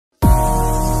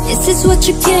This is what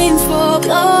you came for.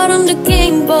 Blood on the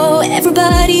game bowl.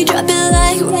 Everybody drop it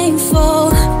like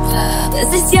rainfall.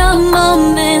 This is your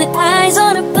moment. Eyes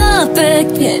on a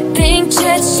puppet. Pink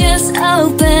chest just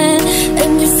open.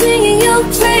 And you're singing your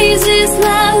praises.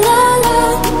 La la la.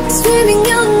 Screaming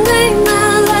your name. La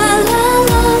la la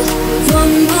la.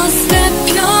 One more step,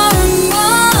 you're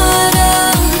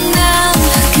immortal now.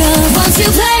 Cause once you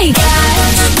play God,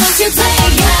 once you play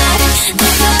God,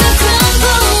 they're gonna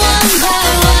crumble one by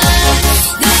one.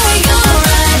 Then we go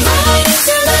right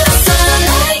into the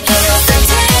sunlight. It's the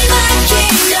day my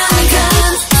kingdom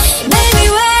comes. Baby,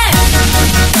 where?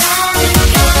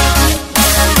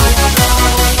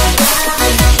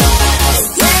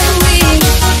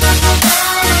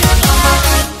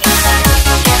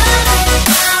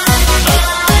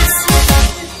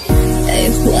 Hey,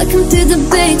 welcome to the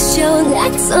big show.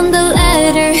 Next on the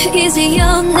ladder. Is it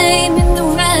your name in the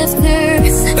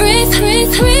rafters? Breathe,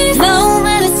 breathe, breathe. No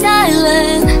matter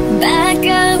silent. Back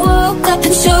I woke up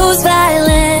and chose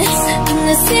violence. And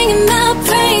they're singing my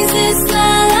praises.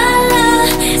 La la la.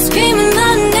 Screaming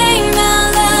my name. La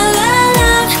la la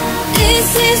la. This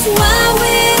is why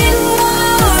we're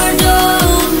immortal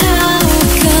now.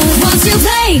 Cause once you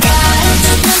play God,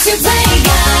 once you play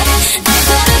God, they're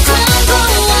gonna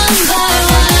crumble one by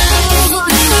one.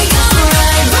 Then we go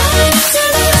right into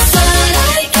the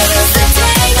sunlight. It's the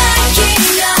day my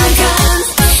kingdom comes.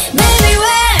 Baby,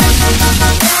 where?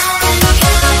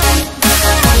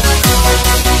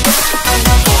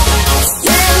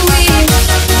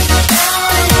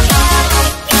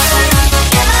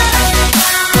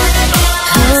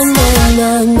 I'm on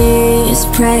my knees,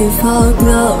 praying for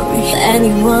glory.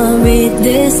 Anyone read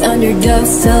this underdog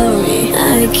story?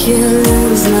 I can't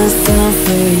lose myself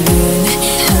for you.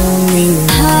 Help me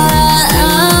now.